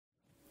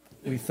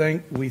We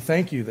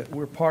thank you that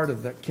we're part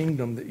of that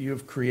kingdom that you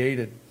have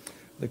created,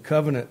 the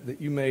covenant that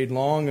you made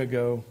long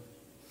ago.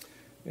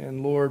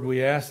 And Lord,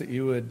 we ask that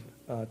you would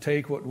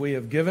take what we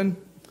have given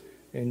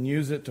and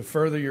use it to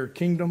further your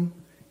kingdom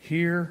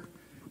here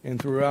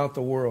and throughout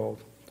the world.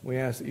 We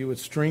ask that you would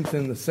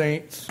strengthen the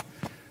saints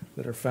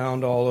that are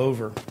found all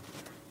over.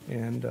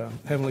 And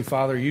Heavenly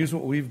Father, use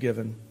what we've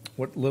given,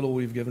 what little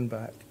we've given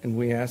back. And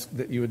we ask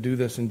that you would do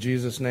this in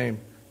Jesus' name.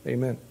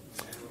 Amen.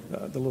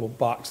 The little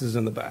box is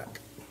in the back.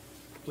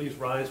 Please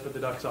rise for the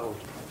doxology.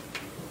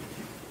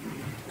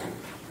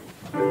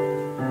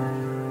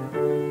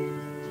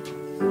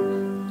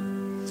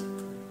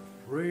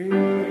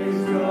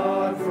 Praise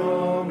God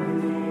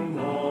from whom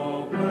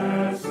all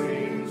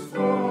blessings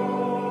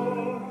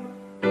flow.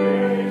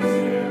 Praise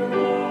him,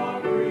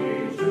 all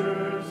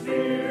creatures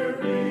here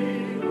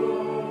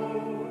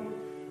below.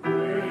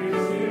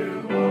 Praise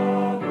him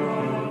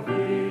above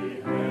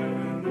the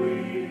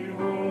heavenly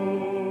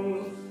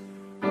hosts.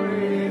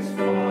 Praise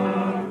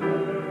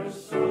Father,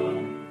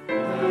 Son,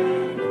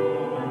 and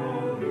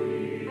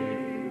Holy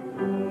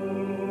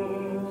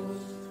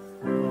Ghost.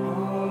 Amen.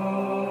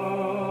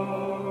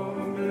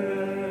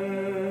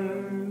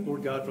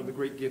 Lord God, from the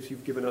great gifts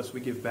you've given us,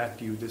 we give back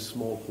to you this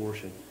small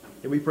portion.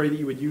 And we pray that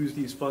you would use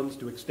these funds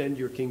to extend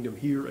your kingdom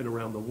here and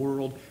around the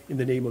world. In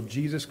the name of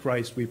Jesus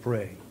Christ, we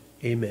pray.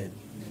 Amen.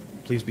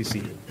 Please be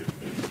seated.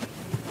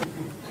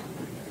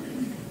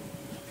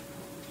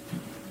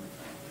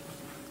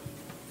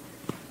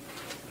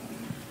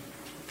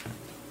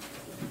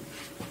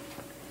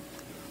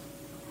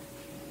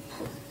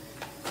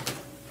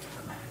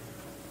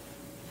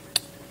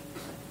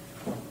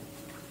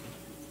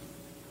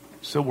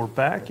 So we're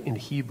back in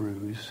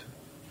Hebrews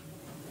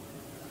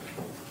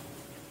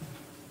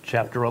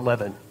chapter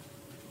 11.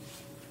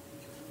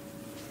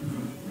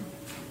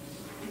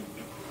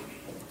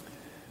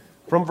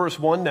 From verse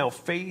 1, now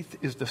faith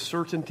is the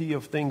certainty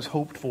of things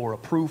hoped for, a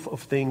proof of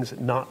things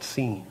not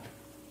seen.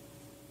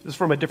 This is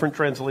from a different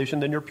translation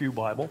than your Pew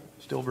Bible,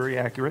 still very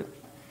accurate.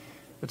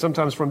 But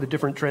sometimes from the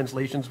different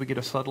translations we get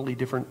a subtly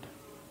different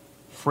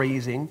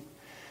phrasing.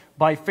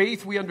 By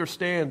faith we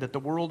understand that the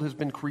world has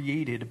been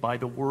created by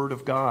the word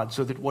of God,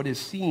 so that what is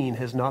seen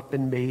has not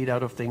been made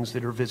out of things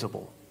that are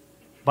visible.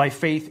 By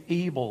faith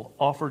Abel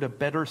offered a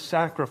better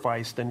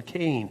sacrifice than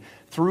Cain,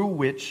 through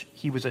which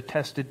he was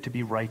attested to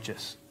be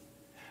righteous.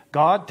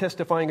 God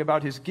testifying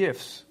about his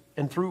gifts,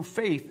 and through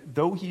faith,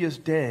 though he is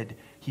dead,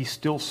 he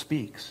still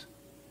speaks.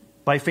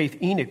 By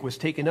faith Enoch was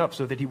taken up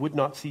so that he would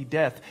not see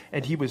death,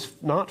 and he was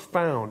not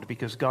found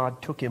because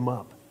God took him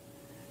up.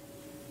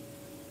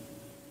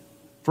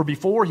 For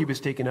before he was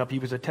taken up, he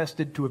was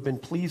attested to have been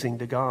pleasing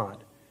to God.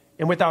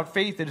 And without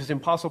faith it is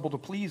impossible to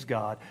please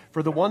God,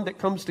 for the one that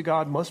comes to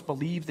God must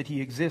believe that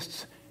he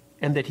exists,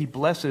 and that he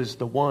blesses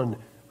the one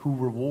who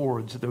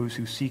rewards those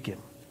who seek him.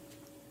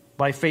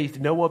 By faith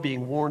Noah,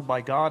 being warned by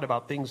God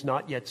about things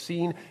not yet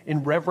seen,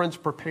 in reverence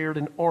prepared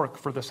an ark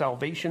for the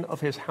salvation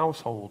of his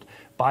household,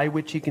 by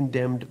which he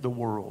condemned the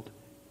world,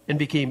 and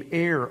became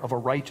heir of a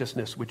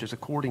righteousness which is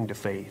according to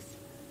faith.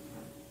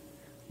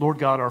 Lord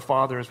God, our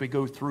Father, as we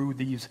go through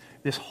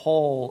this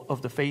hall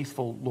of the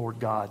faithful, Lord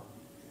God,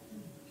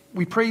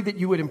 we pray that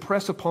you would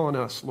impress upon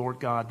us, Lord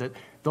God, that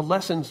the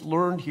lessons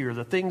learned here,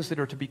 the things that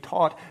are to be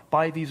taught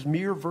by these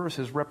mere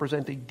verses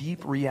representing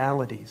deep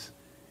realities.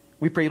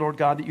 We pray, Lord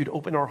God, that you'd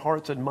open our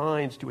hearts and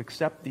minds to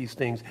accept these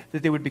things,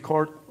 that they would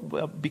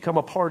become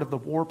a part of the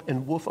warp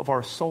and woof of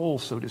our soul,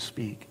 so to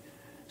speak,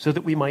 so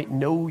that we might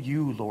know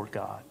you, Lord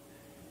God,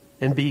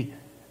 and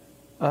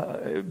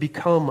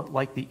become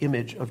like the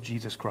image of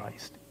Jesus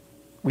Christ.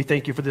 We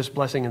thank you for this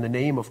blessing in the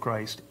name of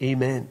Christ.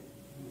 Amen.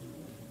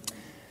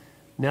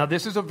 Now,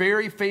 this is a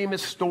very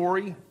famous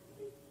story.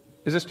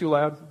 Is this too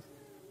loud?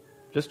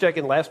 Just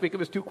checking. Last week it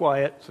was too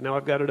quiet, so now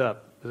I've got it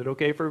up. Is it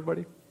okay for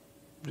everybody?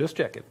 Just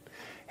checking.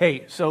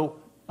 Hey, so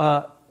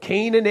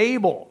Cain and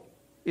Abel.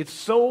 It's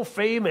so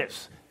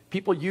famous.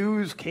 People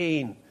use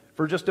Cain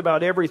for just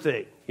about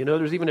everything. You know,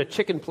 there's even a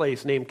chicken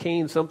place named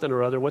Cain something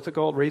or other. What's it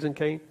called? Raising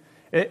Cain?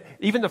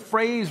 Even the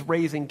phrase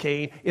raising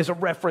Cain is a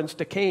reference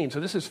to Cain. So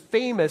this is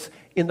famous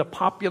in the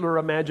popular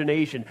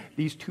imagination,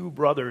 these two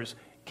brothers,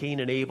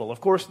 Cain and Abel.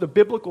 Of course, the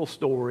biblical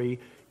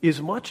story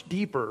is much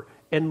deeper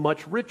and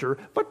much richer,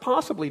 but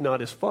possibly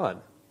not as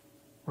fun,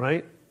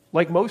 right?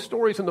 Like most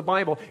stories in the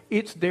Bible,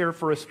 it's there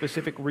for a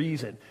specific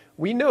reason.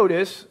 We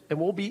notice, and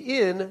we'll be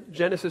in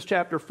Genesis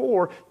chapter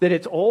 4, that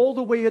it's all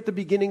the way at the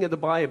beginning of the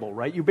Bible,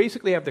 right? You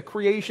basically have the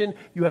creation,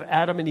 you have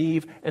Adam and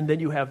Eve, and then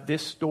you have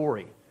this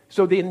story.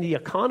 So in the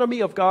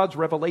economy of God's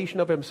revelation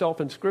of himself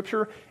in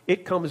Scripture,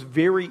 it comes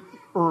very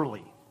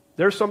early.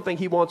 There's something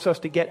he wants us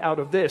to get out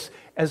of this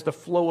as the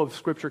flow of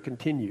Scripture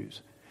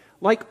continues.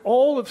 Like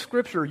all of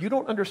Scripture, you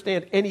don't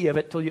understand any of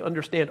it till you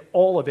understand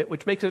all of it,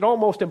 which makes it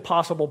almost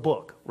impossible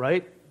book,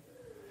 right?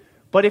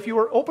 But if you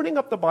are opening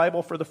up the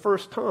Bible for the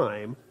first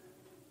time,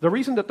 the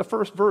reason that the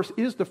first verse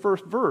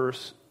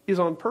is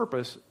on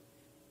purpose,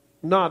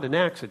 not an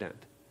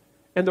accident.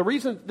 And the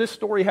reason this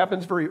story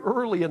happens very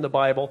early in the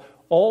Bible,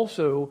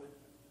 also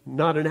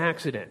not an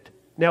accident.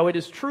 Now, it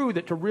is true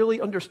that to really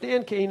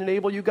understand Cain and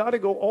Abel, you got to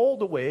go all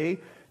the way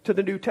to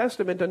the New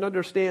Testament and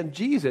understand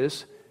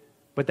Jesus,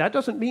 but that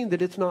doesn't mean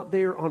that it's not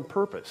there on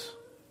purpose.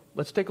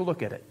 Let's take a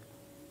look at it.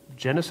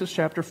 Genesis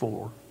chapter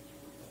 4.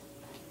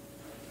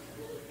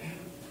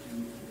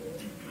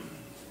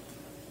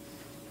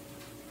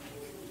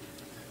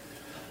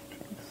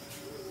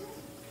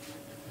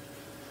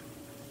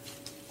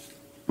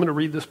 I'm going to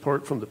read this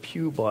part from the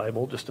Pew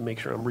Bible just to make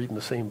sure I'm reading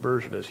the same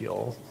version as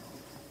y'all.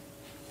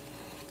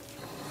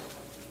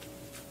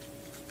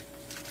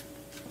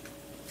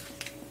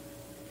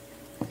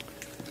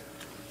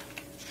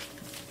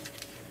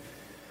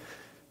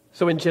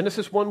 So in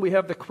Genesis 1, we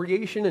have the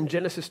creation. In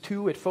Genesis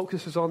 2, it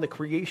focuses on the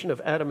creation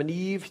of Adam and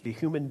Eve, the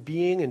human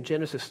being. In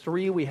Genesis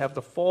 3, we have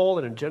the fall.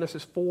 And in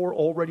Genesis 4,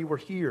 already we're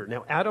here.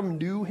 Now, Adam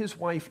knew his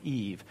wife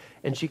Eve,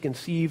 and she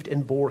conceived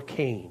and bore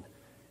Cain,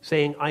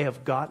 saying, I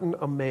have gotten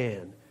a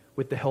man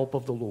with the help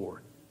of the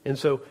Lord. And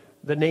so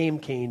the name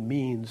Cain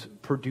means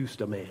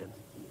produced a man.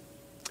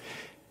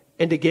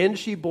 And again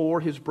she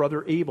bore his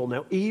brother Abel.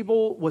 Now,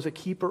 Abel was a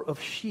keeper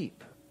of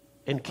sheep,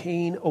 and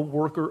Cain a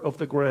worker of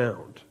the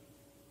ground.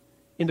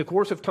 In the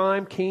course of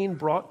time, Cain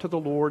brought to the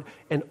Lord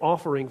an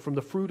offering from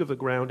the fruit of the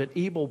ground, and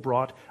Abel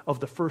brought of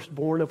the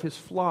firstborn of his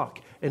flock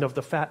and of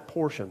the fat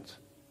portions.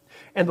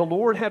 And the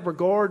Lord had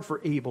regard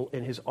for Abel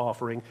and his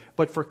offering,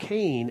 but for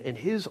Cain and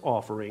his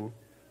offering,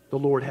 the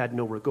Lord had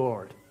no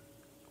regard.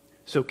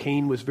 So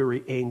Cain was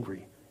very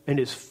angry, and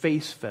his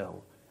face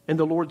fell. And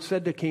the Lord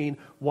said to Cain,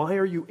 why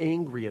are you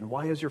angry, and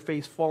why has your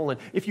face fallen?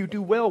 If you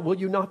do well, will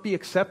you not be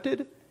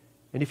accepted?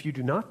 And if you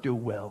do not do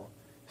well,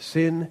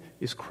 sin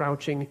is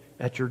crouching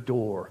at your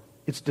door.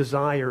 Its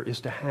desire is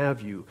to have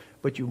you,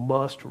 but you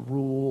must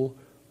rule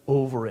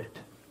over it.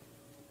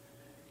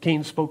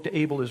 Cain spoke to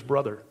Abel, his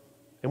brother.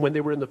 And when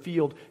they were in the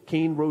field,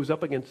 Cain rose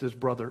up against his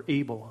brother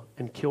Abel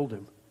and killed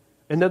him.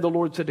 And then the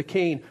Lord said to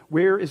Cain,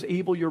 where is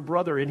Abel your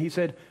brother? And he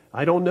said,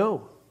 I don't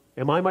know.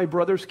 Am I my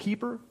brother's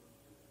keeper?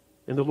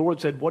 And the Lord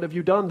said, what have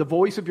you done? The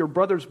voice of your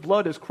brother's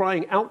blood is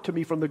crying out to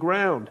me from the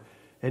ground.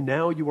 And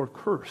now you are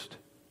cursed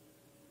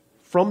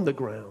from the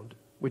ground,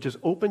 which has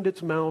opened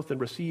its mouth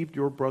and received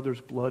your brother's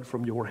blood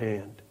from your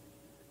hand.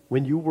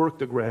 When you work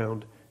the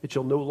ground, it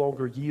shall no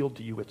longer yield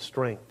to you its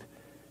strength.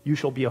 You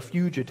shall be a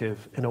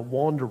fugitive and a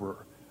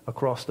wanderer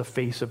across the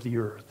face of the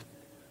earth.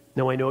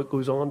 Now, I know it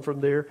goes on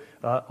from there.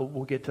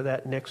 We'll get to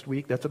that next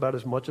week. That's about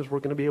as much as we're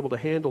going to be able to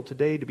handle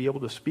today to be able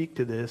to speak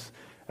to this.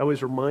 I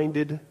was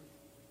reminded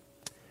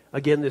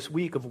again this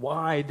week of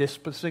why this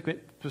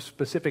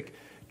specific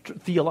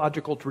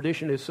theological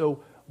tradition is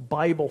so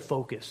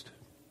Bible-focused.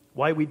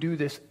 Why we do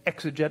this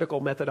exegetical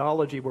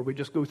methodology where we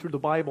just go through the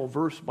Bible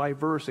verse by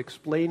verse,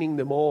 explaining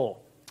them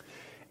all.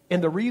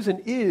 And the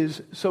reason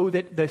is so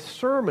that the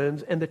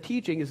sermons and the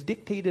teaching is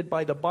dictated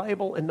by the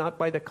Bible and not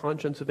by the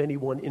conscience of any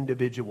one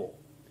individual.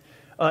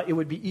 It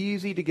would be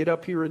easy to get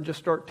up here and just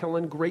start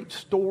telling great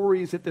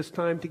stories at this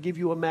time to give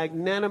you a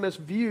magnanimous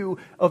view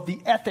of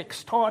the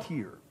ethics taught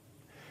here.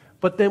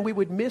 But then we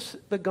would miss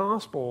the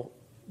gospel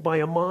by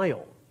a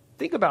mile.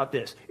 Think about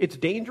this. It's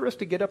dangerous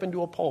to get up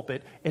into a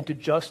pulpit and to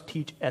just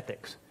teach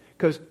ethics,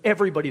 because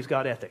everybody's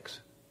got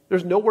ethics.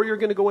 There's nowhere you're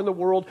going to go in the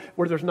world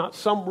where there's not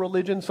some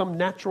religion, some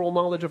natural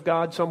knowledge of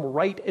God, some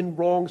right and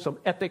wrong, some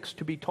ethics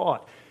to be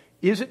taught.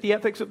 Is it the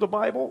ethics of the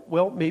Bible?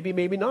 Well, maybe,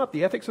 maybe not.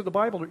 The ethics of the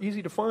Bible are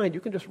easy to find.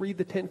 You can just read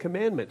the 10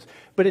 Commandments.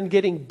 But in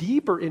getting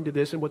deeper into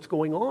this and what's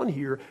going on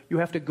here, you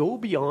have to go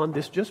beyond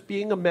this just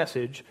being a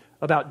message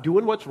about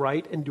doing what's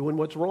right and doing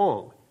what's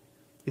wrong.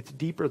 It's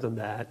deeper than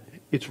that.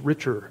 It's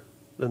richer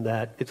than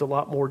that. It's a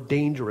lot more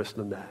dangerous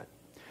than that.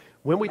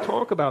 When we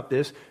talk about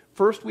this,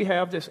 first we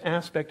have this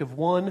aspect of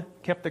one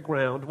kept the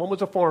ground. One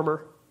was a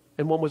farmer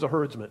and one was a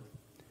herdsman.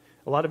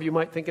 A lot of you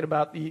might thinking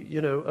about the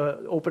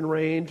Open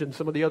Range and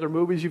some of the other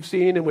movies you've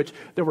seen in which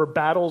there were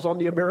battles on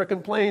the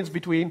American plains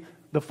between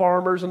the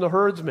farmers and the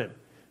herdsmen,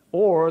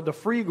 or the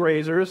free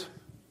grazers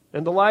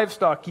and the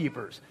livestock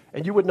keepers.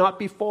 And you would not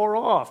be far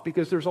off,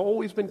 because there's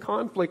always been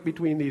conflict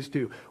between these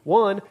two.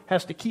 One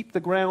has to keep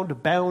the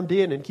ground bound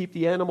in and keep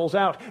the animals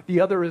out.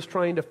 The other is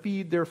trying to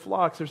feed their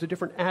flocks. There's a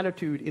different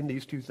attitude in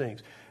these two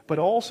things. But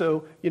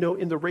also,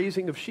 in the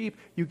raising of sheep,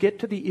 you get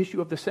to the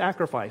issue of the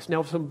sacrifice.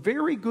 Now, some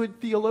very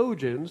good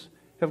theologians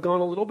have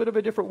gone a little bit of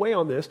a different way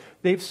on this.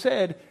 They've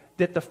said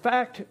that the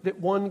fact that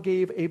one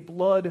gave a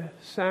blood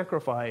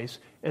sacrifice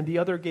and the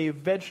other gave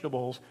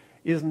vegetables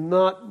is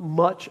not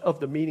much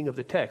of the meaning of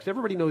the text.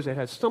 Everybody knows it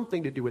has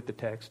something to do with the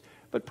text,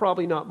 but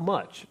probably not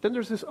much. Then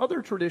there's this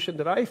other tradition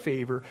that I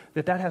favor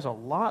that has a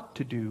lot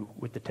to do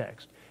with the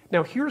text.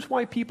 Now, here's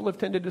why people have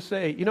tended to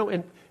say,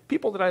 and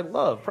people that I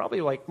love,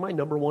 probably like my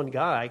number one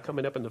guy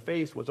coming up in the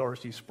faith was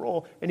R.C.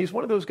 Sproul, and he's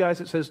one of those guys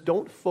that says,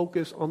 don't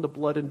focus on the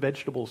blood and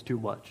vegetables too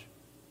much.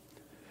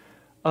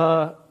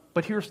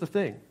 But here's the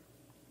thing.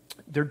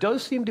 There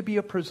does seem to be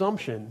a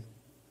presumption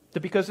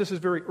that because this is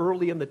very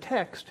early in the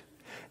text,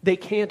 they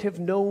can't have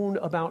known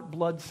about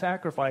blood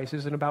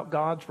sacrifices and about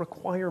God's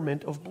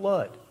requirement of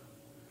blood.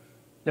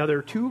 Now, there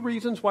are two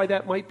reasons why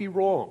that might be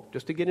wrong,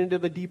 just to get into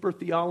the deeper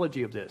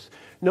theology of this.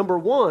 Number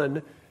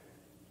one,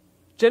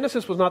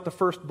 Genesis was not the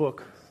first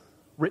book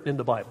written in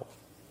the Bible.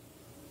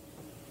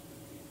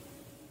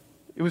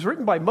 It was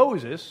written by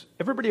Moses.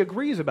 Everybody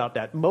agrees about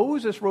that.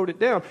 Moses wrote it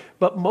down.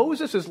 But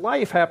Moses'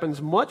 life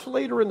happens much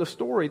later in the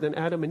story than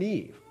Adam and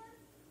Eve.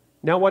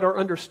 Now, what our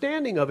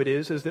understanding of it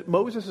is that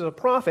Moses is a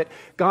prophet.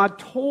 God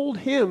told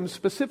him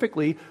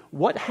specifically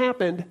what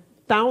happened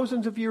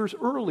thousands of years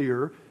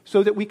earlier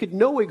so that we could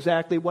know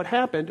exactly what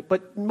happened.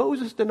 But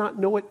Moses did not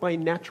know it by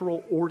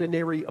natural,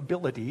 ordinary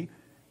ability.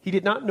 He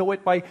did not know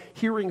it by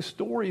hearing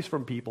stories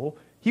from people.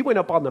 He went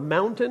up on the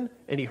mountain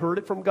and he heard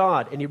it from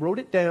God. And he wrote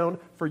it down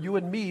for you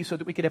and me so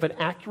that we could have an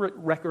accurate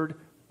record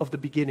of the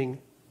beginning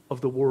of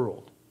the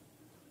world.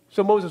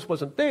 So Moses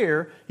wasn't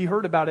there. He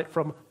heard about it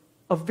from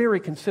a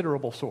very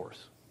considerable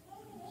source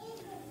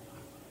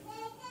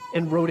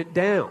and wrote it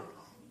down.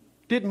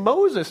 Did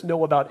Moses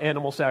know about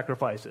animal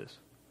sacrifices?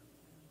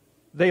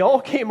 They all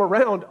came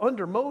around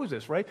under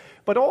Moses, right?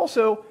 But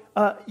also,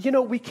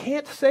 we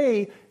can't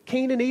say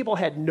Cain and Abel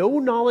had no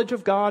knowledge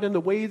of God and the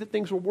way that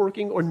things were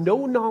working or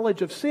no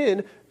knowledge of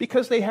sin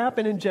because they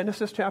happen in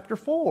Genesis chapter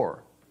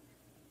 4.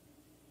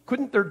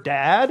 Couldn't their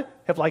dad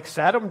have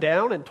sat them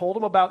down and told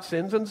them about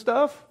sins and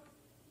stuff?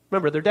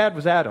 Remember, their dad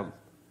was Adam.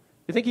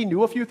 You think he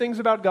knew a few things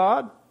about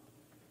God?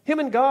 Him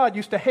and God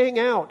used to hang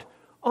out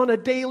on a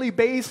daily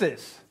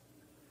basis.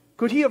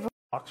 Could he have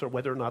rocks or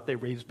whether or not they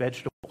raised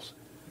vegetables?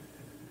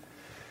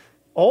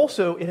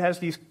 Also, it has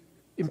these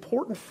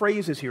important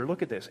phrases here.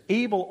 Look at this.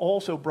 Abel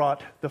also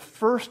brought the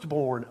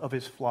firstborn of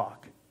his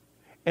flock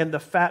and the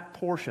fat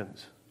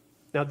portions.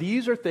 Now,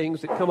 these are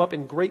things that come up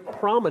in great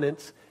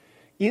prominence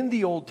in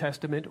the Old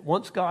Testament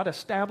once God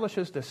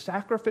establishes the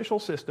sacrificial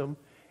system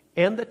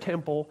and the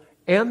temple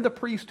and the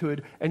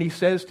priesthood, and he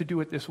says to do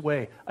it this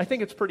way. I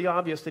think it's pretty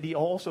obvious that he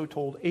also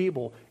told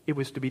Abel it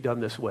was to be done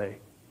this way.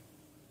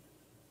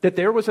 That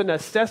there was a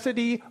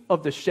necessity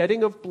of the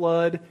shedding of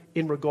blood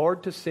in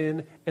regard to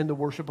sin and the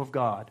worship of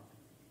God.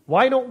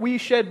 Why don't we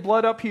shed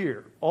blood up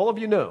here? All of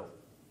you know.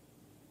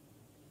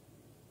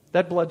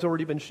 That blood's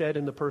already been shed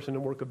in the person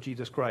and work of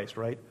Jesus Christ,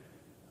 right?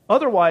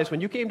 Otherwise,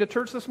 when you came to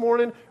church this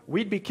morning,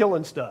 we'd be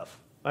killing stuff.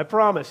 I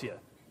promise you.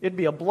 It'd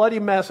be a bloody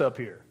mess up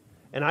here.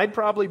 And I'd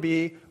probably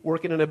be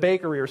working in a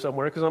bakery or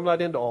somewhere because I'm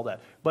not into all that.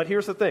 But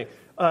here's the thing.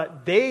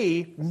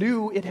 They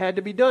knew it had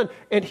to be done.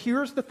 And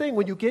here's the thing.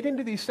 When you get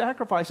into these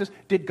sacrifices,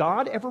 did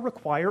God ever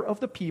require of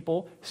the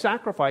people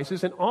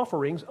sacrifices and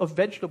offerings of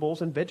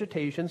vegetables and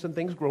vegetations and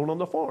things grown on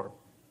the farm?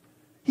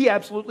 He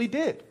absolutely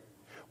did.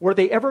 Were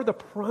they ever the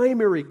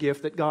primary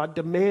gift that God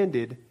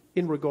demanded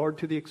in regard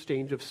to the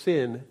exchange of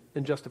sin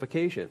and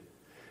justification?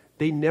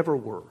 They never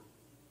were.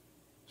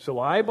 So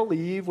I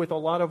believe, with a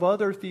lot of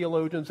other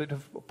theologians that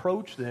have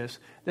approached this,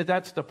 that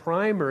that's the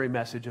primary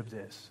message of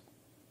this.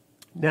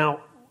 Now,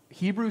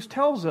 Hebrews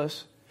tells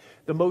us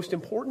the most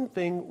important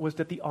thing was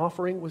that the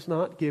offering was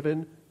not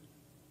given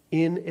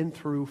in and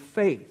through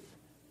faith.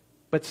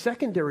 But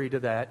secondary to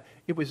that,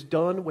 it was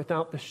done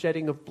without the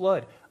shedding of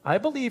blood. I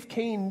believe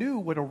Cain knew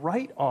what a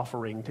right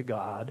offering to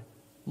God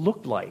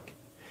looked like,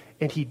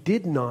 and he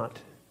did not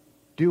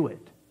do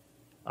it.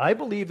 I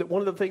believe that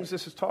one of the things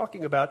this is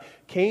talking about,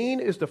 Cain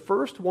is the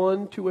first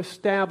one to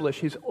establish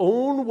his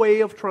own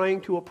way of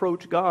trying to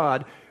approach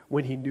God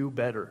when he knew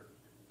better.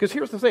 Because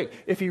here's the thing,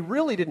 if he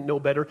really didn't know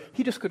better,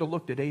 he just could have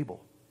looked at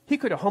Abel. He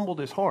could have humbled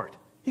his heart.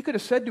 He could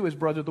have said to his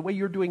brother, the way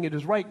you're doing it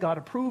is right, God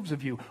approves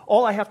of you.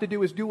 All I have to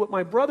do is do what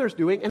my brother's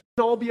doing and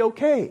I'll be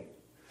okay.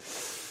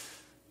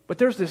 But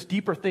there's this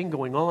deeper thing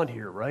going on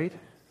here, right?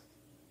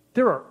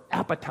 There are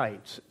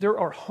appetites. There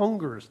are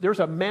hungers. There's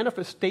a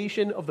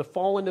manifestation of the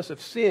fallenness of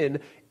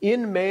sin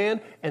in man,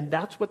 and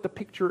that's what the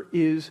picture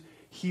is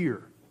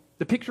here.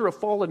 The picture of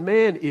fallen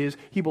man is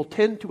he will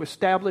tend to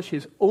establish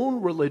his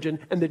own religion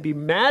and then be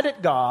mad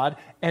at God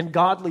and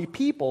godly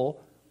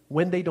people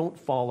when they don't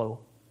follow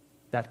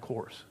that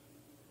course.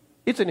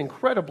 It's an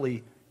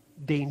incredibly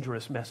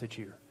dangerous message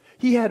here.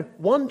 He had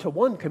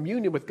one-to-one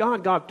communion with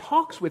God. God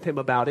talks with him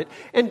about it,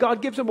 and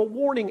God gives him a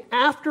warning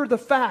after the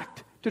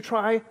fact to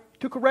try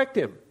to correct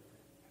him.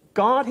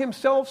 God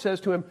himself says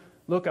to him,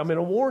 look, I'm going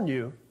to warn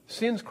you.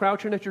 Sin's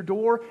crouching at your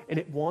door, and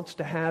it wants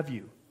to have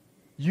you.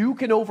 You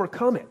can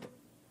overcome it.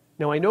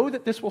 Now, I know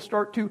that this will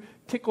start to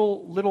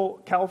tickle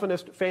little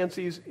Calvinist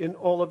fancies in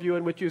all of you,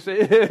 in which you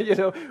say,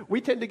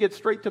 we tend to get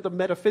straight to the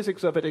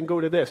metaphysics of it and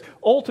go to this.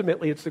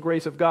 Ultimately, it's the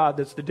grace of God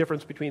that's the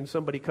difference between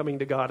somebody coming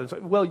to God and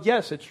saying, well,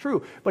 yes, it's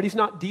true, but he's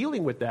not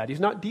dealing with that. He's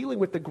not dealing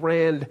with the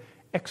grand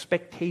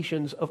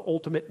expectations of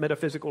ultimate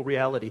metaphysical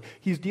reality.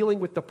 He's dealing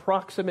with the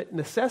proximate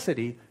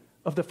necessity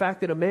of the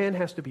fact that a man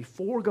has to be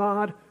for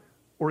God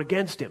or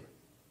against him.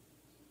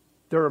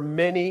 There are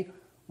many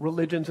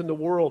religions in the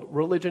world.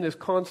 Religion is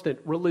constant.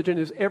 Religion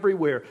is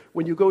everywhere.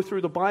 When you go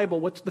through the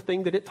Bible, what's the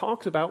thing that it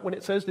talks about when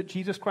it says that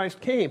Jesus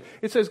Christ came?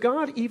 It says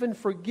God even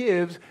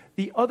forgives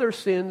the other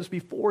sins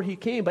before he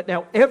came. But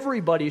now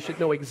everybody should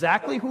know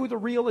exactly who the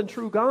real and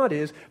true God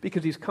is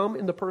because he's come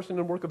in the person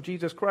and work of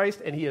Jesus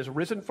Christ and he has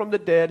risen from the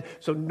dead,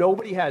 so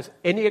nobody has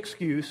any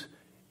excuse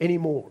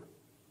anymore.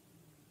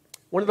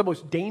 One of the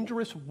most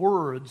dangerous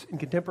words in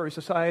contemporary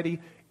society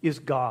is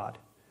God.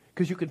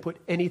 because you can put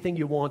anything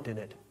you want in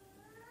it.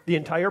 The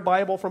entire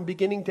Bible from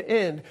beginning to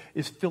end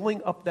is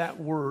filling up that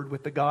word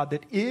with the God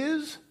that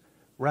is,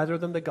 rather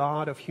than the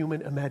God of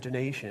human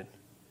imagination.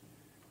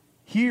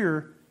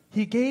 Here,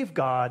 he gave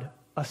God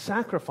a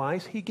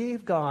sacrifice. He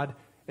gave God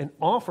an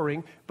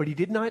offering, but he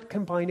did not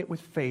combine it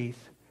with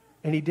faith,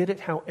 and he did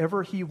it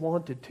however he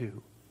wanted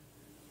to.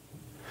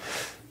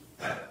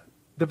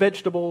 The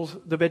vegetables,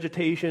 the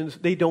vegetations,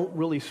 they don't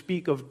really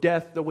speak of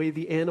death the way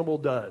the animal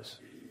does.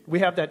 We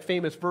have that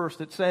famous verse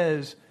that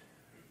says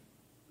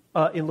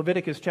in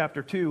Leviticus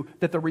chapter 2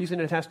 that the reason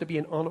it has to be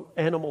an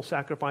animal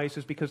sacrifice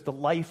is because the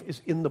life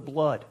is in the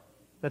blood.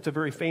 That's a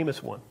very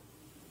famous one.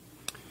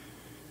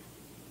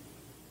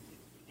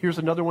 Here's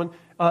another one.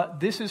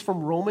 This is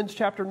from Romans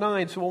chapter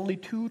 9, so only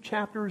 2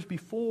 chapters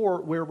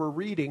before where we're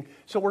reading.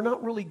 So we're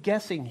not really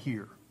guessing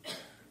here.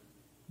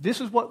 This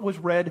is what was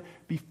read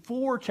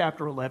before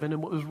chapter 11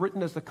 and what was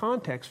written as the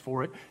context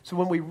for it. So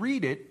when we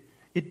read it,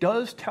 it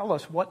does tell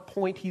us what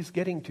point he's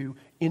getting to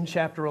in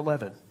chapter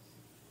 11.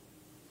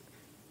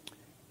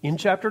 In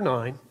chapter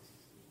 9,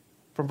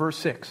 from verse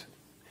 6,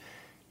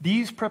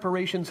 these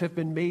preparations have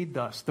been made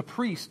thus. The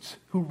priests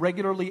who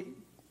regularly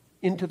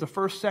into the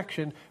first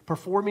section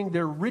performing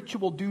their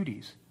ritual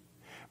duties.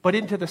 But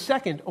into the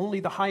second, only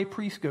the high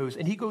priest goes,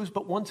 and he goes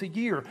but once a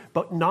year,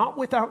 but not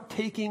without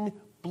taking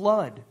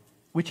blood,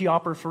 which he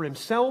offers for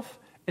himself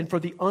and for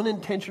the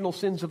unintentional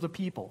sins of the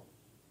people.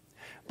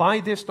 By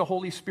this, the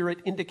Holy Spirit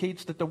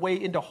indicates that the way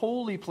into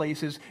holy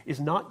places is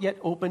not yet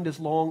opened as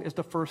long as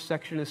the first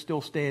section is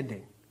still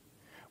standing,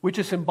 which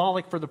is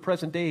symbolic for the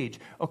present age,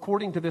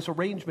 according to this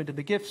arrangement in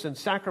the gifts and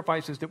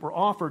sacrifices that were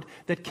offered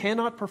that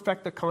cannot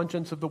perfect the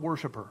conscience of the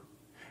worshiper,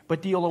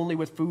 but deal only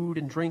with food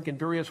and drink and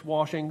various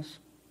washings.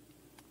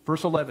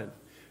 Verse 11,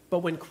 but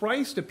when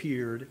Christ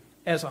appeared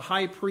as a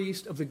high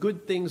priest of the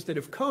good things that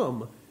have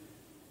come,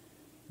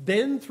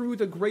 then through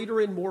the greater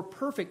and more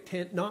perfect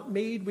tent not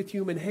made with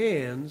human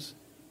hands,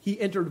 he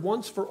entered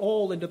once for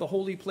all into the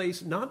holy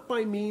place, not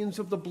by means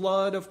of the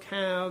blood of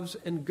calves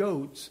and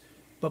goats,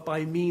 but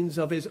by means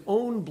of his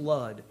own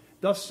blood,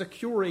 thus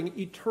securing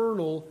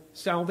eternal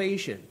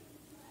salvation.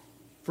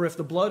 For if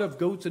the blood of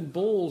goats and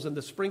bulls and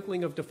the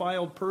sprinkling of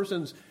defiled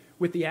persons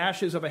with the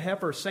ashes of a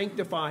heifer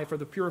sanctify for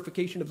the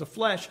purification of the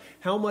flesh,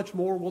 how much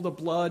more will the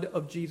blood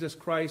of Jesus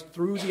Christ,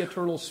 through the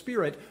eternal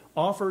Spirit,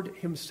 offered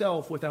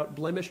himself without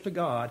blemish to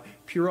God,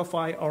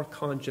 purify our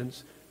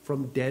conscience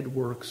from dead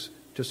works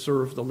to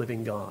serve the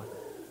living God?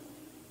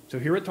 So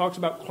here it talks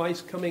about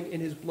Christ coming in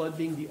his blood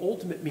being the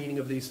ultimate meaning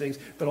of these things,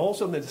 but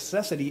also the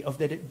necessity of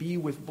that it be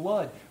with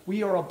blood.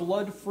 We are a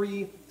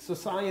blood-free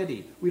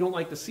society. We don't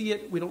like to see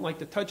it. We don't like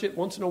to touch it.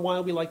 Once in a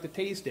while, we like to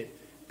taste it.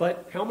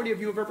 But how many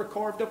of you have ever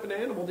carved up an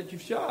animal that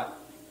you've shot?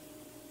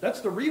 That's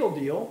the real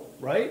deal,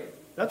 right?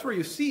 That's where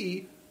you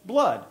see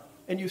blood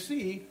and you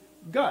see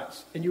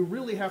guts, and you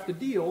really have to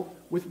deal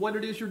with what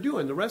it is you're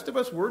doing. The rest of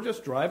us, we're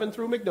just driving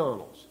through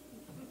McDonald's.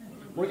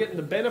 We're getting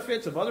the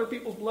benefits of other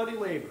people's bloody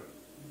labor.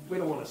 We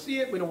don't want to see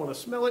it. We don't want to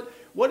smell it.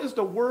 What is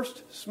the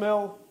worst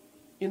smell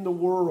in the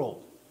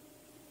world?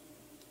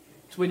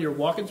 It's when you're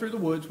walking through the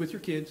woods with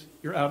your kids,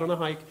 you're out on a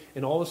hike,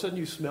 and all of a sudden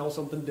you smell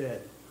something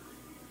dead.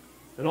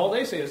 And all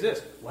they say is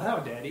this, wow,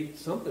 Daddy,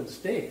 something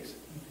stinks.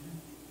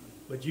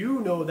 But you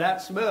know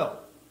that smell.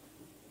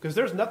 Because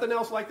there's nothing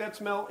else like that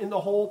smell in the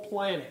whole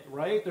planet,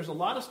 right? There's a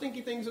lot of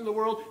stinky things in the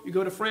world. You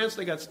go to France,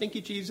 they got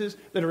stinky cheeses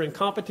that are in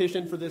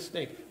competition for this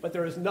stink. But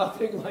there is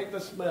nothing like the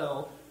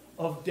smell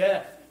of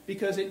death.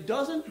 Because it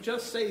doesn't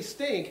just say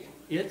stink,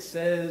 it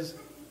says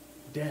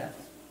death.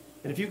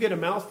 And if you get a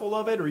mouthful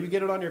of it or you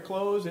get it on your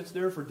clothes, it's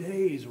there for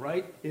days,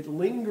 right? It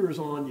lingers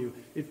on you.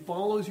 It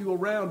follows you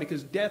around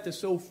because death is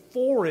so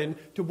foreign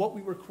to what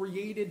we were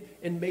created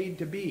and made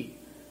to be.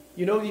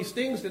 You know, these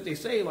things that they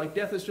say, like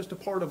death is just a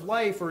part of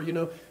life, or,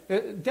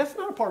 death's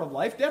not a part of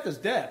life. Death is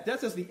death.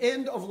 Death is the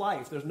end of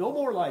life. There's no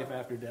more life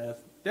after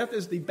death. Death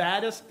is the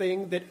baddest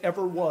thing that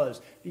ever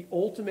was, the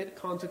ultimate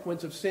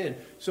consequence of sin.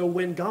 So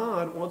when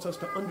God wants us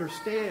to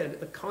understand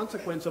the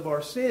consequence of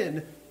our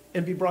sin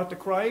and be brought to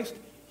Christ,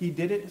 he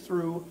did it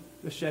through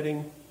the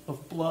shedding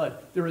of blood.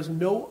 There is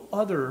no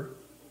other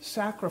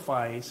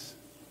sacrifice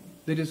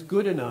that is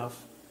good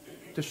enough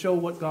to show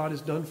what God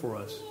has done for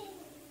us.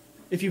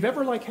 If you've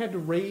ever had to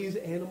raise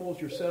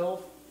animals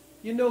yourself,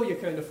 you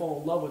kind of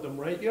fall in love with them,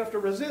 right? You have to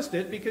resist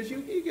it because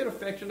you get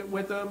affectionate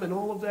with them and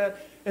all of that.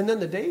 And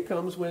then the day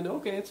comes when,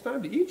 okay, it's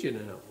time to eat you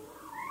now.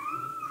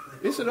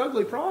 It's an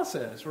ugly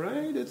process,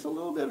 right? It's a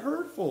little bit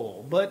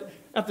hurtful. But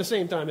at the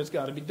same time, it's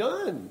got to be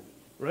done,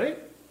 right?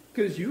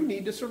 Because you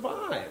need to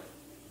survive.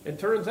 And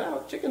turns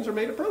out chickens are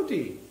made of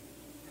protein,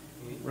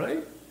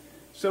 right?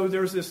 So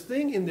there's this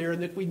thing in there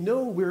that we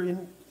know we're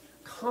in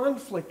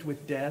conflict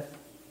with death,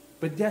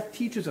 but death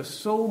teaches us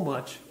so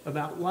much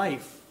about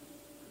life.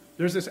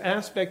 There's this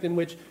aspect in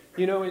which,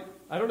 I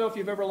don't know if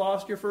you've ever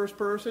lost your first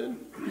person.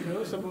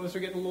 Some of us are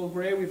getting a little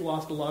gray. We've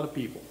lost a lot of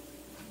people.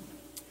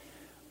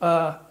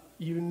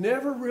 You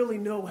never really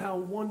know how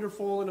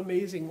wonderful and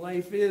amazing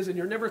life is, and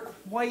you're never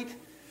quite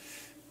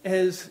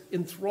as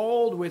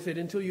enthralled with it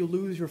until you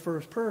lose your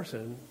first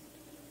person.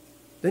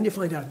 Then you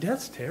find out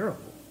death's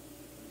terrible.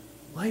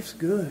 Life's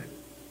good.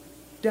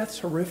 Death's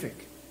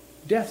horrific.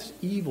 Death's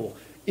evil.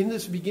 In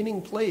this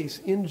beginning place,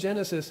 in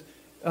Genesis,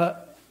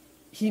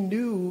 he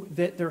knew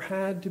that there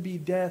had to be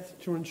death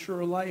to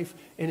ensure life,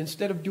 and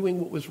instead of doing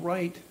what was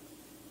right,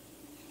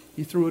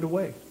 he threw it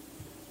away.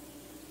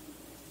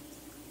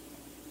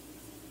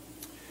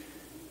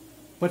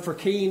 But for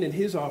Cain and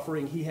his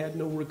offering, he had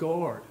no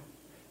regard.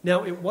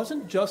 Now, it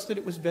wasn't just that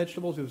it was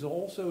vegetables, it was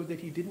also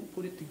that he didn't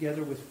put it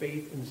together with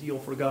faith and zeal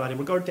for God. In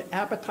regard to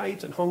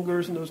appetites and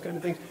hungers and those kind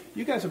of things,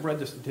 you guys have read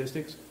the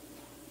statistics.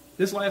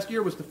 This last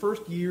year was the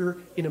first year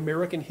in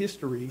American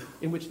history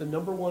in which the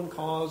number one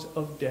cause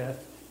of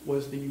death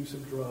was the use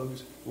of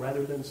drugs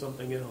rather than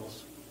something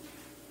else.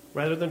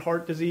 Rather than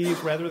heart disease,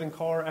 rather than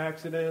car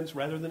accidents,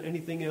 rather than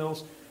anything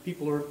else,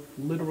 people are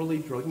literally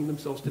drugging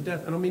themselves to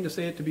death. I don't mean to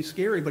say it to be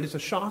scary, but it's a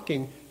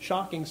shocking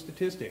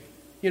statistic.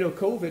 You know,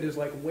 COVID is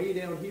like way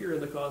down here in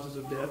the causes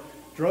of death.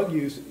 Drug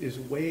use is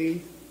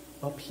way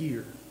up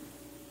here.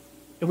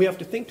 And we have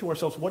to think to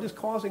ourselves, what is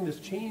causing this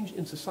change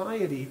in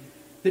society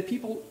that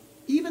people,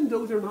 even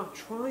though they're not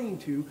trying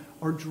to,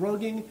 are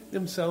drugging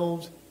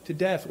themselves to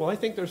death? Well, I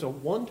think there's a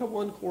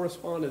one-to-one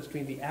correspondence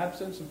between the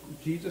absence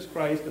of Jesus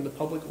Christ in the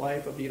public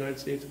life of the United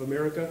States of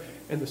America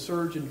and the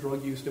surge in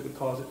drug use that would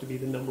cause it to be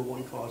the number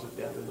one cause of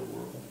death in the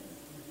world.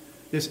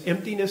 This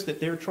emptiness that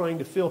they're trying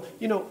to fill.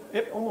 You know,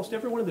 almost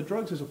every one of the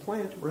drugs is a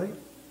plant, right?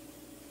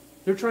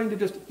 They're trying to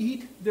just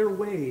eat their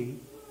way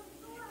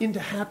into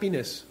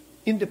happiness,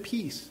 into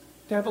peace,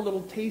 to have a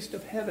little taste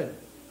of heaven,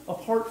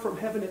 apart from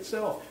heaven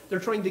itself.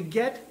 They're trying to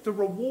get the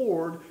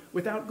reward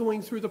without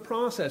going through the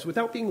process,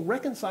 without being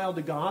reconciled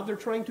to God. They're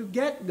trying to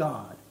get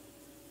God.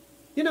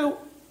 You know,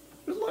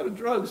 there's a lot of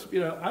drugs,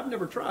 I've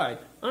never tried.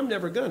 I'm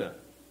never gonna,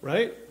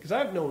 right? Because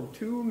I've known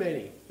too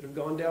many that have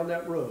gone down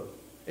that road.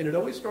 And it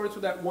always starts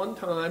with that one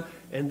time,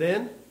 and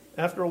then,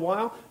 after a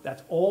while,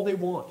 that's all they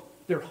want.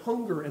 Their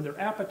hunger and their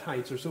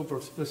appetites are so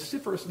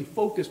vociferously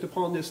focused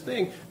upon this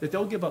thing that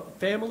they'll give up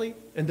family,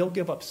 and they'll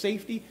give up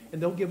safety, and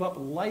they'll give up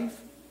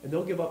life, and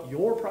they'll give up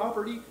your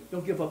property.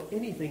 They'll give up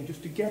anything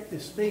just to get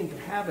this thing, to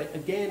have it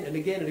again and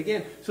again and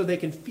again, so they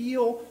can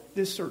feel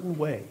this certain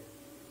way.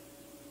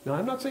 Now,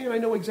 I'm not saying I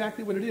know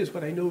exactly what it is,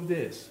 but I know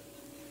this.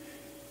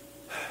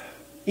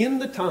 In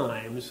the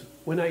times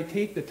when I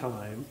take the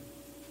time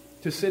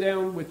to sit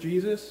down with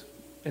Jesus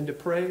and to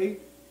pray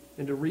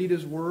and to read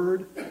his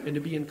word and to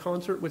be in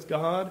concert with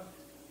God,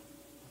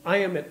 I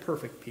am at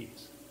perfect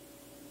peace.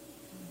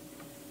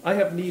 I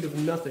have need of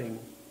nothing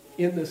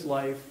in this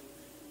life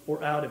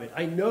or out of it.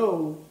 I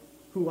know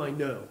who I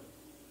know.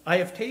 I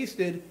have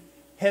tasted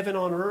heaven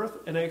on earth,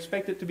 and I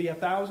expect it to be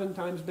 1,000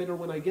 times better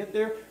when I get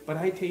there, but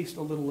I taste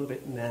a little of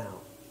it now.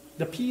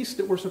 The peace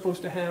that we're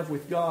supposed to have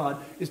with God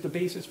is the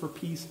basis for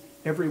peace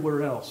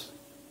everywhere else.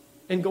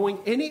 And going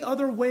any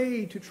other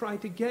way to try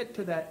to get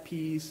to that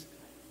peace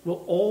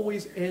will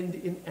always end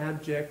in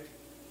abject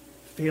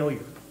failure.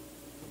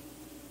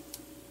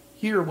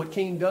 Here, what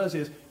Cain does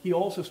is he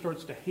also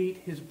starts to hate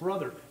his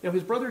brother. Now,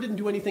 his brother didn't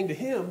do anything to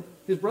him.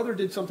 His brother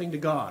did something to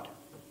God,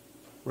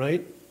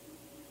 right?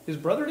 His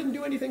brother didn't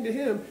do anything to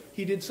him.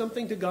 He did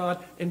something to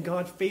God, and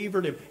God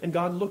favored him. And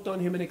God looked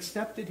on him and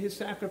accepted his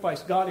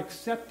sacrifice. God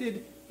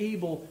accepted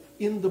Abel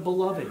in the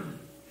beloved.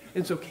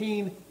 And so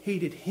Cain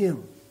hated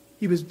him.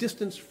 He was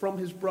distanced from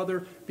his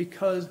brother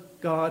because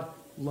God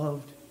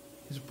loved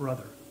his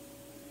brother.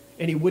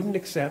 And he wouldn't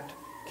accept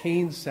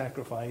Cain's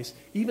sacrifice,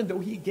 even though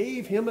he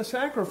gave him a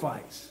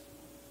sacrifice.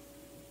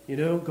 You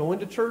know, going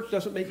to church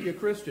doesn't make you a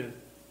Christian.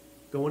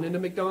 Going into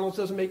McDonald's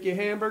doesn't make you a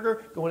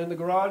hamburger. Going in the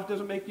garage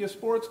doesn't make you a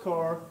sports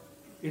car.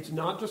 It's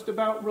not just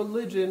about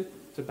religion.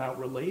 It's about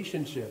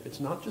relationship. It's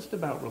not just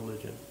about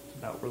religion. It's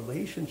about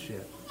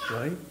relationship,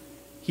 right?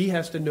 He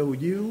has to know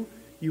you.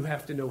 You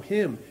have to know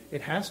him.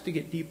 It has to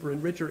get deeper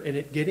and richer, and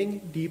it getting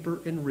deeper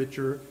and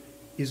richer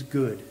is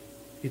good.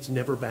 It's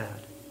never bad.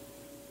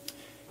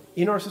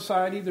 In our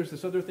society, there's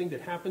this other thing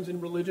that happens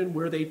in religion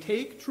where they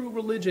take true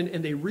religion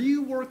and they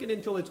rework it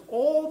until it's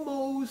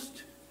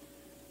almost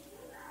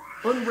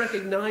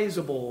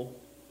unrecognizable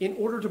in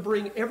order to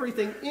bring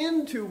everything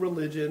into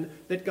religion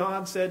that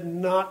God said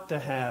not to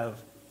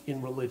have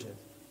in religion.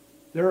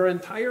 There are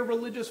entire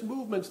religious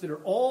movements that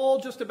are all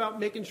just about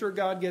making sure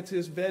God gets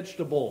his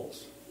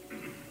vegetables.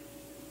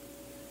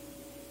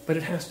 But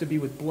it has to be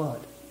with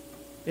blood,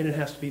 and it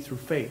has to be through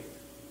faith.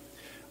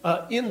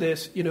 In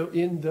this,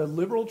 in the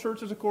liberal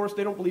churches, of course,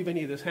 they don't believe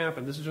any of this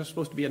happened. This is just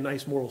supposed to be a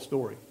nice moral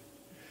story.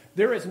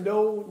 There is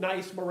no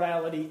nice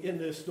morality in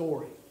this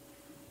story.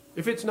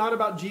 If it's not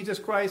about Jesus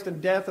Christ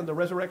and death and the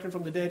resurrection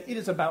from the dead, it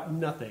is about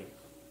nothing.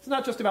 It's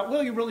not just about,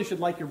 well, you really should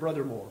like your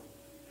brother more.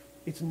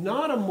 It's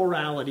not a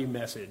morality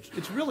message.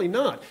 It's really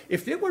not.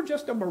 If it were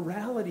just a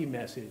morality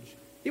message,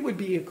 it would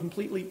be a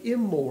completely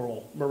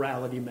immoral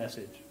morality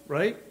message,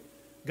 right?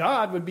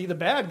 God would be the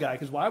bad guy,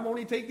 because why won't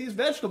he take these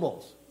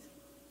vegetables?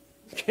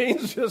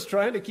 Cain's just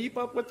trying to keep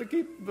up with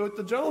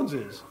the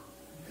Joneses.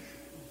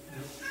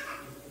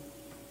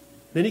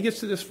 Then he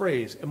gets to this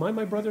phrase, am I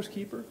my brother's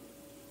keeper?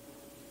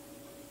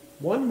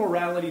 One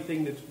morality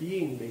thing that's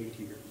being made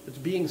here, that's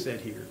being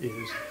said here,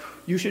 is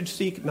you should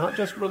seek not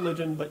just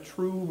religion, but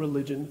true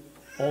religion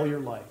all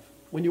your life.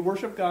 When you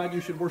worship God, you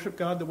should worship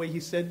God the way he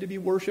said to be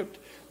worshipped,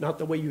 not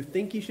the way you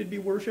think he should be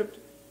worshipped,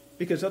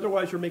 because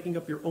otherwise you're making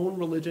up your own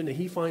religion, and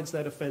he finds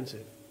that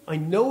offensive. I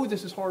know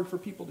this is hard for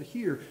people to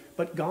hear,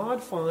 but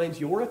God finds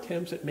your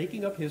attempts at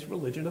making up his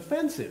religion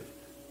offensive.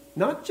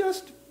 Not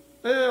just,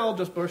 I'll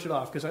just brush it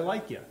off because I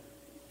like you.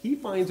 He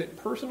finds it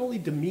personally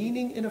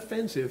demeaning and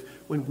offensive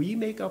when we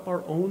make up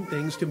our own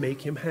things to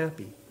make him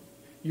happy.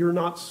 You're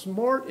not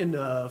smart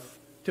enough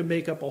to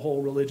make up a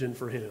whole religion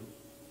for him.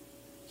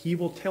 He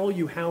will tell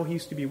you how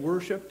he's to be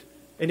worshipped,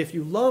 and if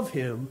you love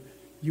him,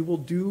 you will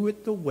do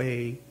it the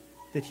way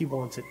that he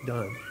wants it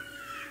done.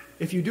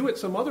 If you do it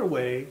some other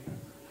way,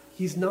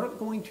 he's not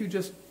going to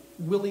just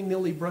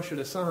willy-nilly brush it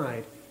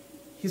aside.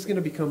 He's going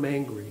to become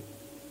angry.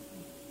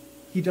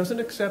 He doesn't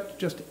accept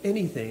just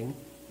anything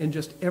and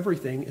just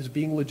everything as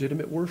being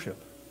legitimate worship.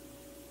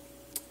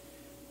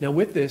 Now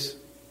with this,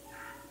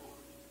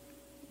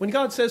 when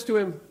God says to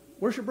him,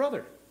 where's your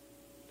brother?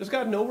 Does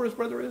God know where his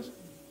brother is?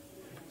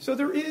 So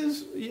there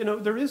is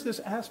this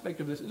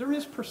aspect of this. There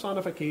is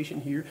personification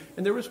here,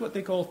 and there is what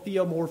they call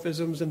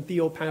theomorphisms and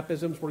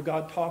theopapisms, where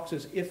God talks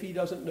as if he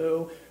doesn't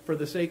know for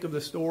the sake of the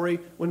story,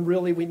 when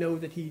really we know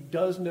that he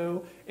does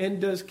know.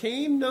 And does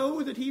Cain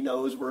know that he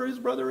knows where his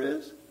brother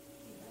is?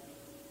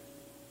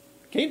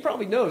 Cain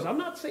probably knows. I'm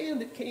not saying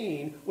that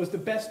Cain was the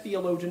best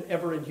theologian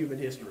ever in human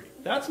history.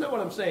 That's not what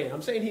I'm saying.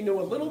 I'm saying he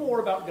knew a little more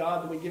about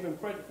God than we give him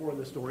credit for in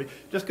the story,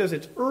 just because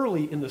it's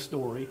early in the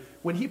story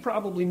when he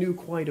probably knew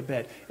quite a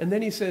bit. And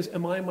then he says,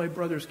 am I my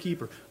brother's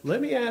keeper?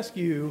 Let me ask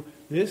you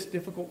this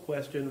difficult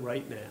question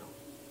right now,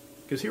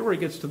 because here where it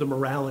gets to the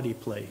morality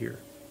play here.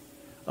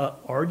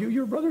 Are you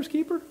your brother's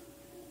keeper?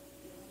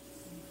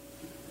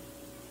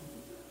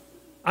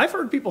 I've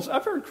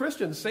heard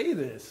Christians say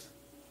this.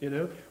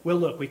 Well,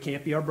 look, we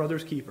can't be our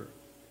brother's keeper.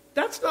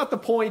 That's not the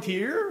point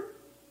here.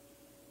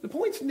 The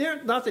point's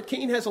not that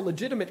Cain has a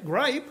legitimate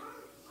gripe.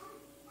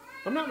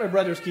 I'm not my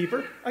brother's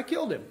keeper. I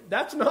killed him.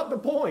 That's not the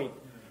point.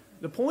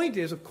 The point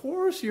is, of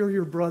course, you're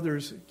your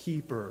brother's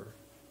keeper.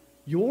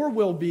 Your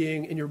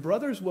well-being and your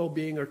brother's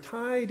well-being are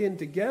tied in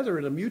together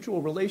in a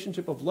mutual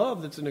relationship of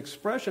love that's an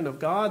expression of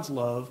God's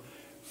love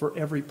for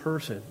every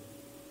person.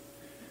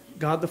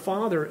 God the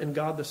Father and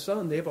God the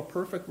Son, they have a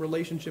perfect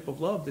relationship of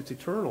love that's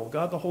eternal.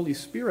 God the Holy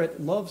Spirit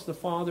loves the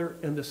Father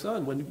and the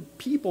Son. When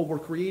people were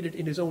created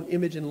in his own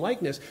image and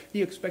likeness,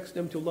 he expects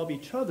them to love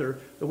each other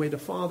the way the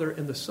Father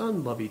and the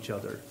Son love each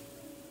other.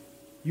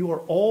 You are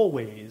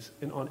always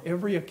and on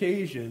every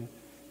occasion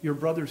your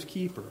brother's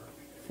keeper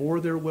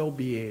for their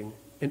well-being.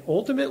 And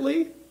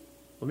ultimately,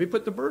 let me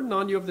put the burden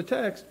on you of the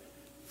text,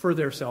 for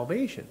their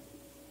salvation.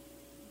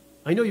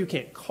 I know you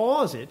can't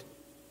cause it,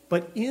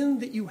 but in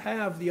that you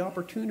have the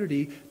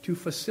opportunity to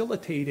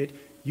facilitate it,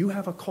 you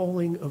have a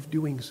calling of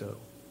doing so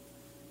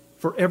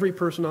for every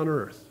person on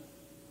earth.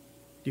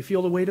 Do you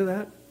feel the weight of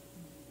that?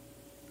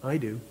 I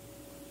do.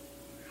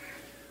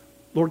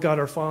 Lord God,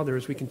 our Father,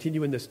 as we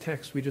continue in this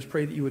text, we just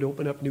pray that you would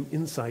open up new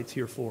insights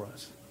here for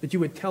us, that you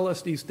would tell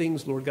us these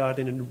things, Lord God,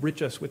 and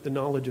enrich us with the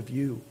knowledge of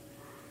you.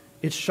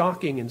 It's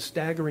shocking and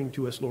staggering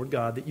to us, Lord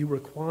God, that you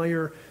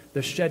require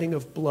the shedding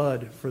of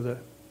blood for the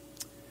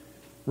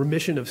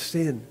remission of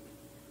sin.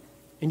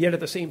 And yet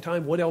at the same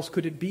time, what else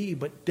could it be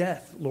but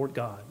death, Lord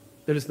God?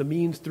 That is the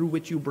means through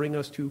which you bring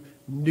us to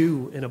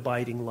new and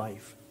abiding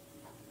life.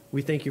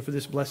 We thank you for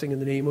this blessing in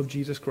the name of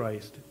Jesus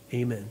Christ.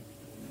 Amen.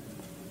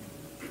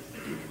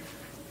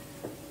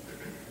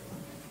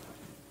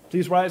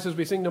 Please rise as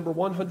we sing number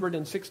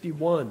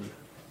 161.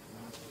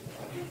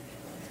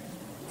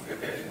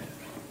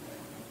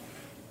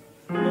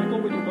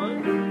 Michael, would you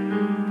mind?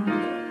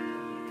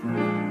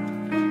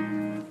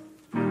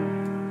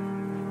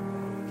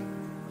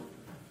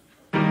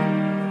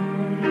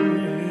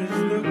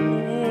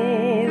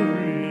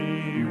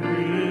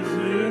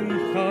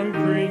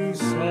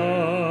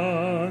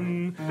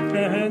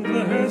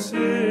 This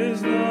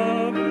is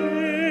the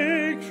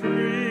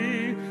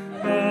victory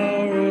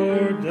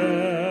our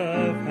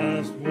death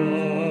has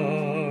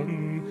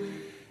won.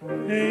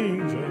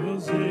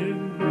 Angels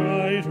in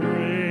bright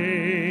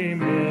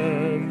raiment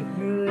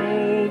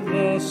rolled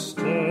the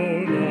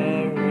stone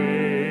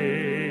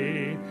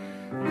away.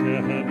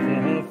 Death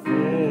the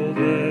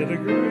folded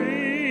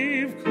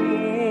grave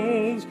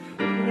closed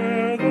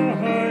where the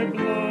high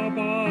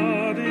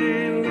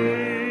body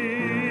lay.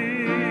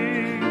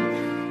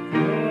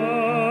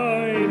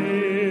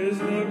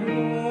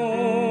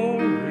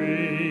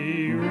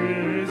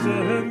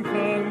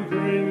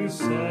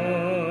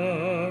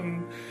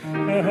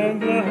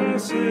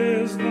 This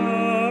is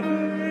the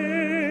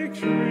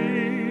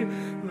victory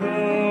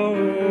thou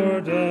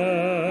o'er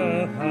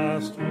death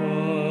hast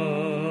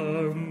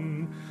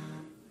won.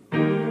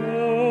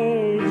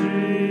 Oh,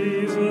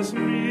 Jesus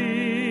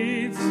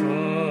meets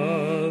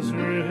us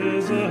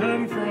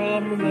risen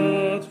from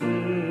the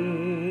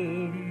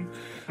tomb.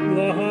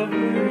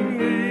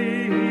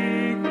 Lovingly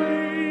he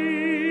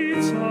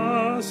greets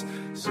us,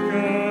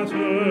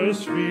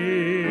 scatters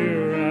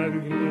fear and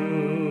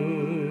gloom.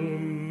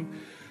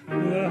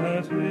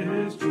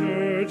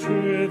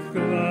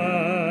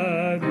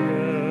 with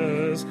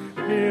gladness,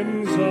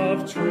 hymns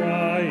of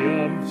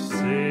triumph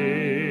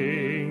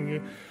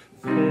sing.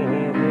 For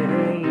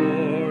her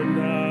Lord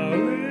now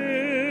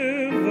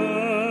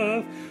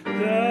liveth,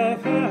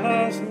 death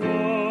has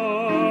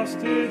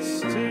lost its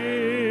sting.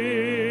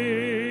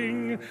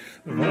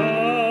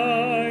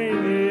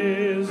 Thine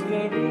is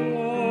the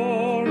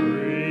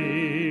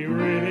glory,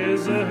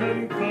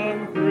 risen,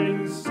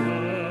 conquering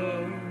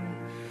Son,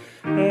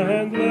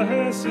 and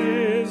blessed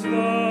is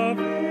the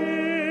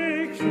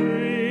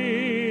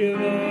victory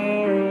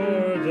thou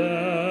o'er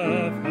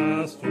death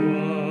hast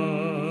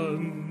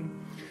won.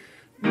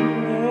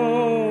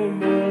 No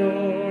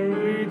more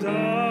we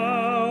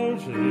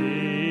doubt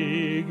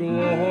thee,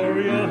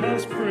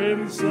 glorious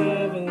Prince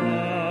of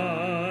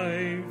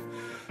life.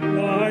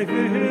 Life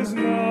is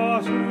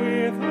not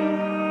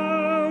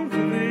without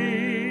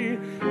thee,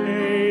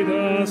 aid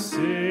us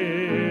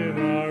in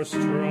our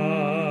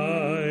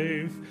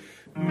strife.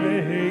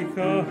 Make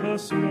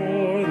us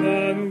more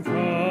than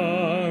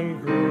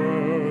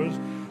conquerors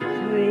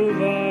through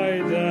thy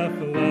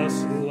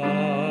deathless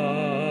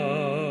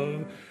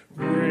love.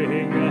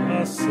 Bring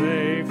us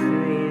safe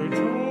through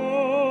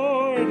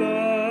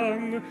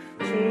Jordan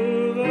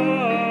to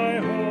thy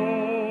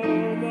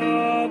home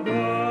above.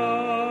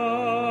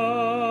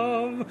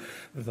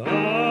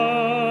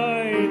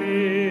 Thine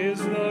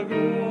is the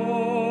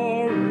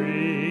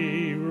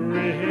glory,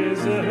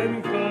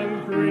 risen,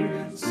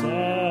 conquering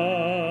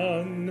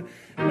Son,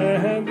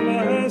 and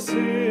blessed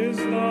is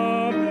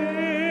the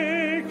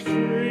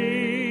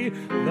victory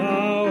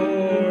thou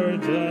o'er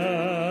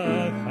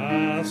death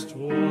hast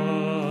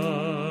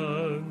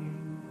won.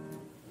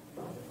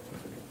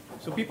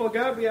 So, people of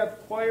God, we have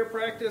choir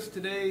practice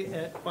today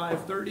at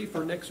 5:30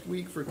 for next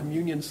week for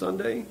Communion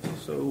Sunday.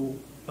 So,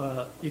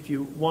 if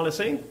you want to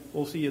sing,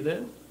 we'll see you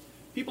then.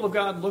 People of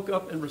God, look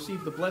up and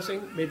receive the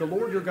blessing. May the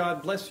Lord your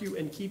God bless you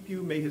and keep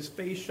you. May his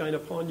face shine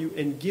upon you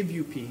and give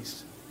you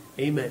peace.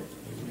 Amen.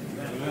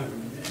 Amen.